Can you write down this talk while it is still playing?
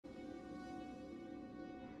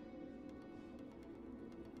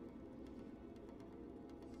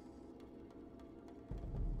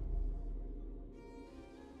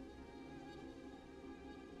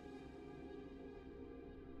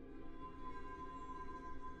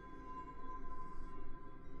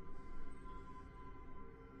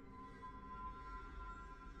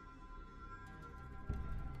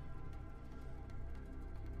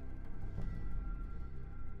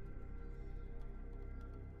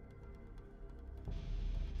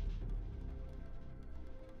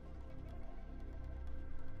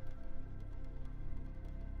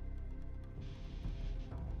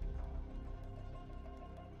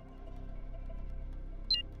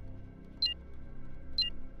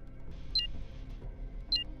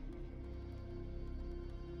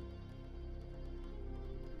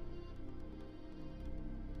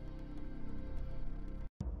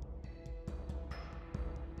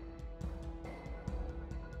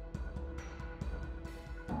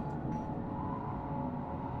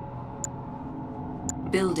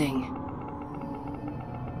Building.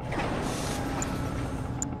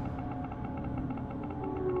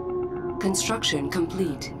 Construction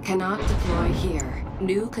complete. Cannot deploy here.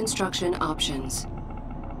 New construction options.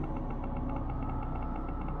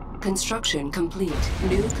 Construction complete.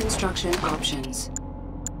 New construction options.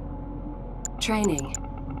 Training.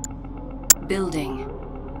 Building.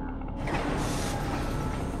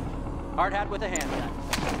 Hard hat with a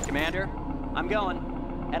handgun. Commander, I'm going.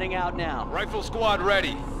 Heading out now. Rifle squad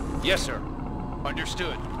ready. Yes, sir.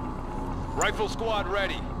 Understood. Rifle squad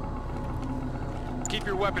ready. Keep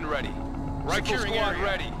your weapon ready. Rifle squad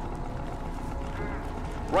ready.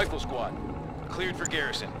 Rifle squad. Cleared for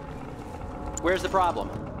garrison. Where's the problem?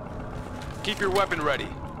 Keep your weapon ready.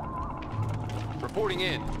 Reporting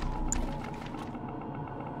in.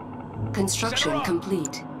 Construction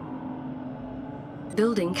complete.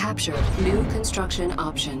 Building captured. New construction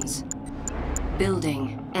options.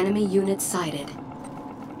 Building. Enemy units sighted.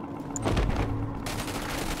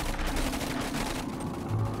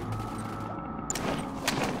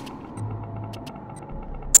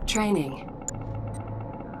 Training.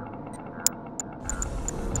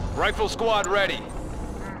 Rifle squad ready.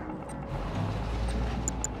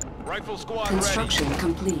 Rifle squad Construction ready.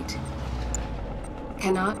 complete.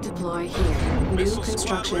 Cannot deploy here. New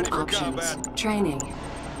construction options. Training.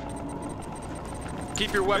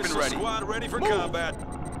 Keep your weapon ready. Squad ready for combat.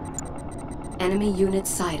 Enemy units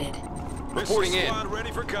sighted. Reporting in. Squad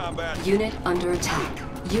ready for combat. Unit under attack.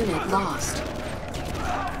 Unit lost.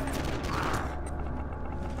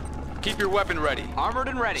 Keep your weapon ready. Armored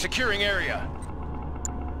and ready. Securing area.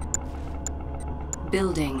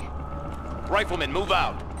 Building. Riflemen, move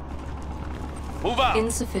out. Move out.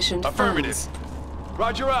 Insufficient Affirmative. funds.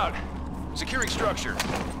 Roger out. Securing structure.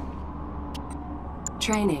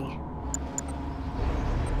 Training.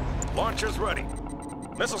 Launchers ready.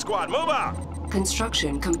 Missile squad, move out.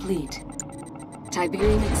 Construction complete.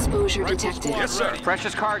 Tiberium exposure Rifle detected. squad Yes, sir. ready.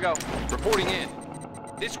 Precious cargo. Reporting in.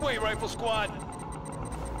 This way, rifle squad.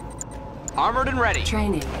 Armored and ready.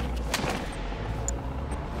 Training.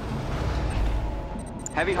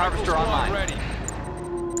 Heavy Rifle harvester squad online. ready.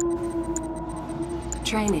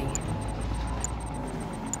 Training.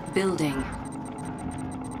 Building.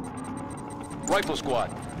 Rifle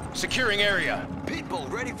squad. Securing area. People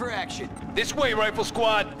ready for action. This way, rifle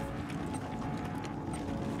squad.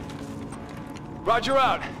 Roger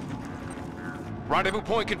out. Rendezvous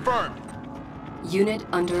point confirmed. Unit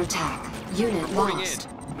under attack. Unit Reporting lost.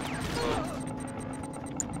 in.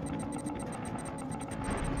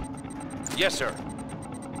 Yes, sir.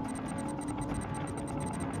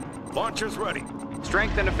 Launchers ready.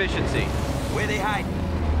 Strength and efficiency. Where they hide?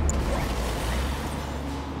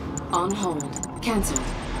 On hold. Cancel.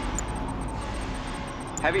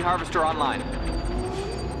 Heavy harvester online.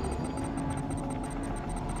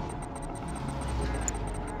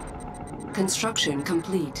 Construction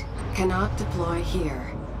complete. Cannot deploy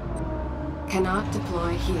here. Cannot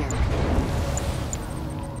deploy here.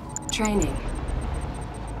 Training.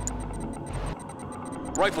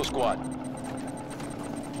 Rifle squad.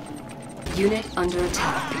 Unit under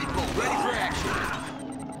attack. People ready for action.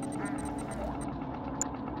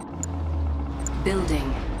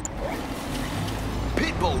 Building.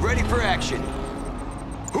 People ready for action.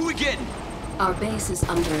 Who we getting? Our base is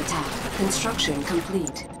under attack. Construction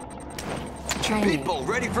complete. Training. People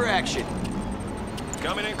ready for action.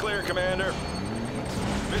 Coming in clear, Commander.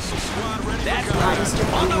 Missile squad ready for combat. Harvester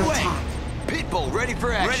On under the way. attack. People ready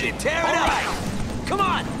for action. Ready to tear it up. Come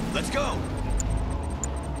on, let's go.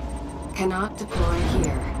 Cannot deploy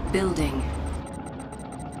here. Building.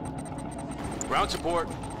 Ground support.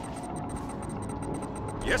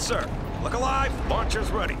 Yes, sir. Look alive.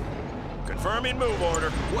 Launchers ready. Confirming move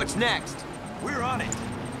order. What's next? We're on it.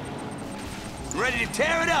 Ready to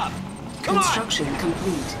tear it up. Come Construction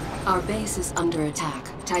complete. Our base is under attack.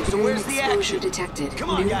 Tiberium where's the exposure action? detected.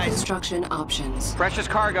 Come on, New guys. construction options. Precious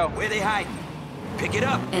cargo. Where they hiding? Pick it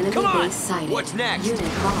up. Enemy Come on. base sighted. What's next? Unit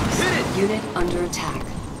lost. Hit it. Unit under attack.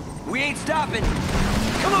 We ain't stopping.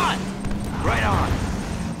 Come on. Right on.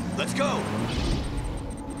 Let's go.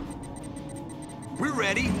 We're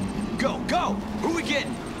ready. Go, go. Who we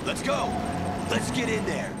getting? Let's go. Let's get in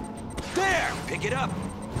there. There. Pick it up.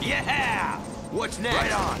 Yeah. What's next?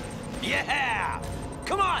 Right on. Yeah.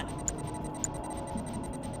 Come on.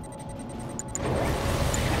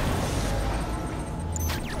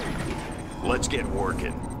 Let's get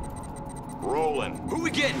working. Rolling. Who we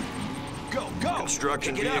getting? Go, go.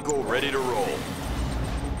 Construction vehicle ready to roll.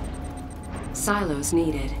 Silos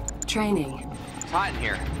needed. Training. It's hot in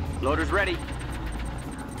here. Loader's ready.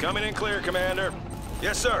 Coming in clear, Commander.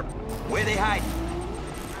 Yes, sir. Where they hiding?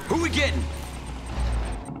 Who we getting?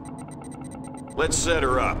 Let's set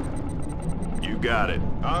her up. You got it.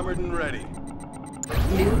 Armored and ready.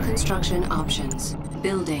 New construction options.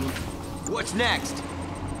 Building. What's next?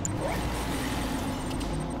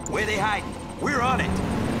 Where they hiding? We're on it.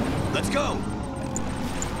 Let's go.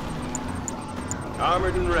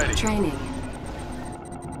 Armored and ready. Training.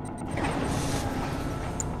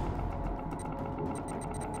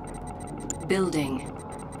 Building.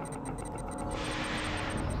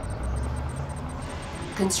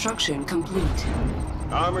 Construction complete.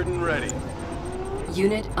 Armored and ready.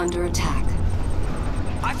 Unit under attack.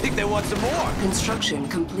 I think they want some more. Construction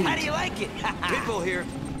complete. How do you like it? Pitbull here.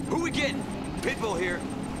 Who we getting? Pitbull here.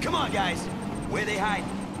 Come on, guys. Where they hiding?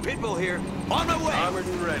 Pitbull here. On my way. Armored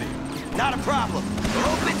and ready. Not a problem.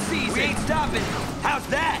 Open season. We ain't stopping. How's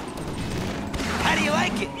that? How do you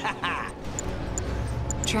like it?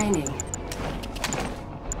 Training.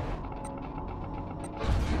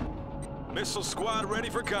 Missile squad ready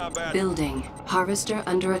for combat. Building. Harvester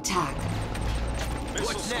under attack. Missile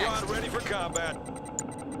What's squad next? ready for combat.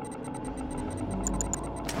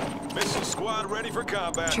 Missile squad ready for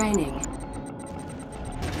combat. Training.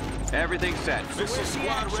 Everything's set. Missile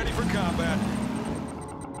squad ready for combat.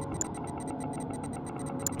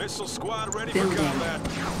 Missile squad ready Building. for combat.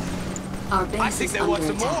 Our base I think is they under want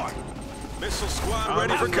some attack. more. Missile squad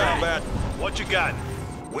ready for combat. What you got?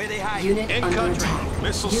 Where they hiding? Unit In under country. attack.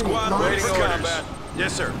 Missile Unit squad lost. ready for combat.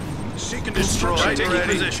 Yes, sir. Seek and destroy. Construction Taking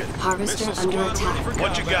ready. position. Harvester Missile under squad attack. ready for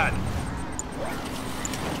What you combat.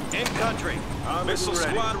 got? In country. Missile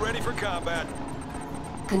squad ready for combat.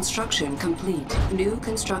 Construction complete. New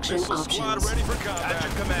construction Missile options. squad ready for combat. At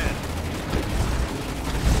your command.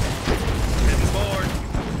 Getting board.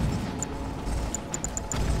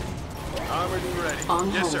 Armored and ready. On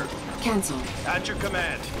Yes, hold. sir. Cancel. At your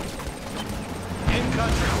command. In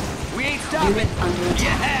country. We ain't stopping. Unit under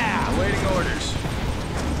attack. Yeah! Awaiting orders.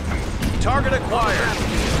 Target acquired.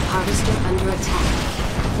 Harvester under attack.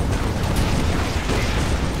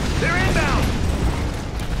 They're inbound.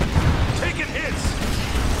 Taking hits.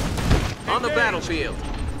 On the Engage. battlefield.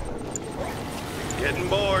 Getting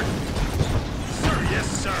bored. Sir, yes,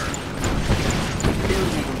 sir.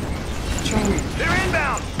 Building. Training. They're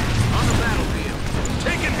inbound. On the battlefield.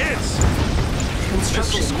 Taking hits.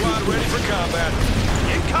 Construction Missile squad complete. ready for combat.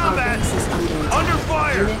 In Our combat. base is under attack. Under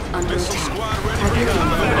fire. Unit under Missile attack. squad ready for Target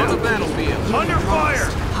combat. On the battlefield. Unit Under lost. fire.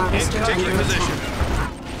 Harvester In under position. attack.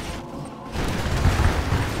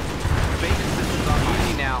 Bacon systems on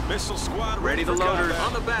duty now. Missile squad Ready ready the for loaders. combat.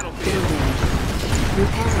 On the battlefield. Building.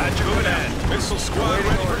 Repairing. At your command. Missile squad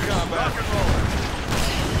ready for combat. Rock and roll.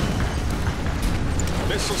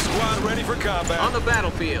 Missile squad ready for combat. On the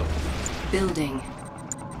battlefield. Building.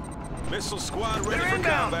 Missile squad ready They're for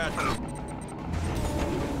inbound. combat.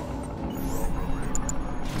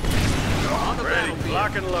 On the Ready. battlefield.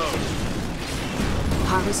 Lock and load.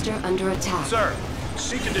 Harvester under attack. Sir,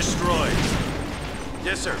 seek and destroy.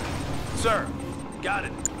 Yes, sir. Sir, got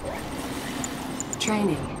it.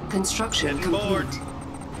 Training. Construction Getting bored. complete.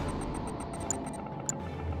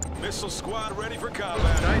 Missile squad ready for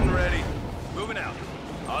combat. Titan ready. Moving out.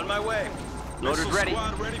 On my way. Loaders Missile ready.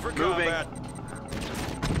 squad ready for Moving. combat.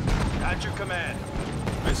 At your command.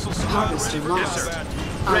 Missile squad Harvester ready for lost. combat.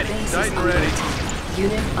 Our Ready. base is Titan under ready. attack.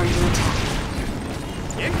 Unit under attack.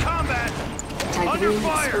 In combat. Under Tiberium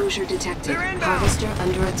fire. exposure detected. They're inbound. Harvester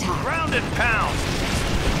under attack. Ground and pound.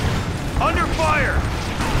 Under fire.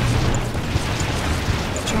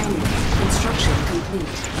 Training. Construction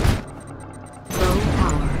complete. Low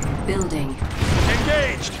power. Building.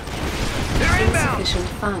 Engaged. They're inbound. Insufficient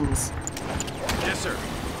funds. Yes, sir.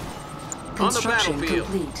 Construction battlefield.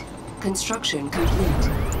 complete. Construction complete.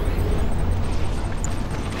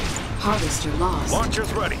 Harvester lost.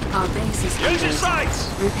 Launchers ready. Our base is Use under your attack. sights.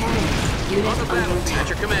 Repairing. Unit On the under battlefield. At attack.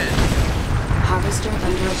 your command. Harvester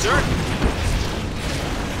under attack.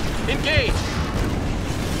 Engage.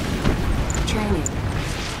 Training.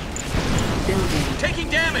 Building. Taking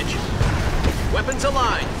damage. Weapons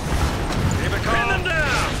aligned. Give it call. Pin them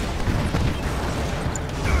down.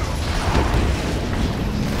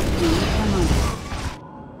 Unit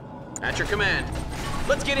promoted. At your command.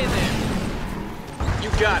 Let's get in there. You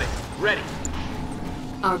got it. Ready.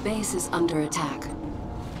 Our base is under attack.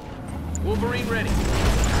 Wolverine ready.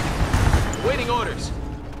 Waiting orders.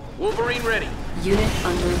 Wolverine ready. Unit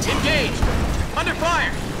under attack. Engaged. Under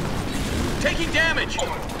fire. Taking damage.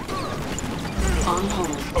 On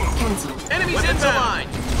hold. Cancelled. Enemies inbound.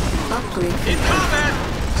 Upgrade. In combat.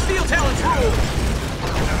 Steel talons rule.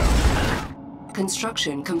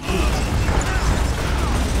 Construction complete.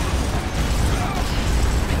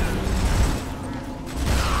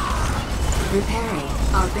 Repairing.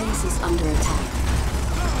 Our base is under attack.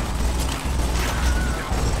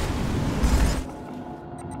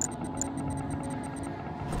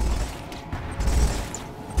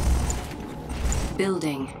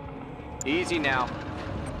 Building. Easy now.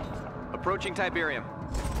 Approaching Tiberium.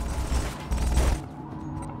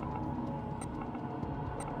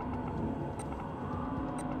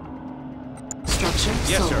 Structure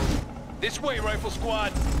Yes, sold. sir. This way, Rifle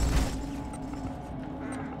Squad.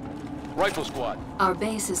 Rifle Squad. Our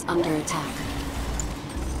base is under attack.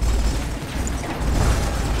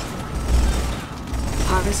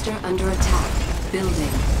 Harvester under attack.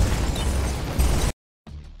 Building.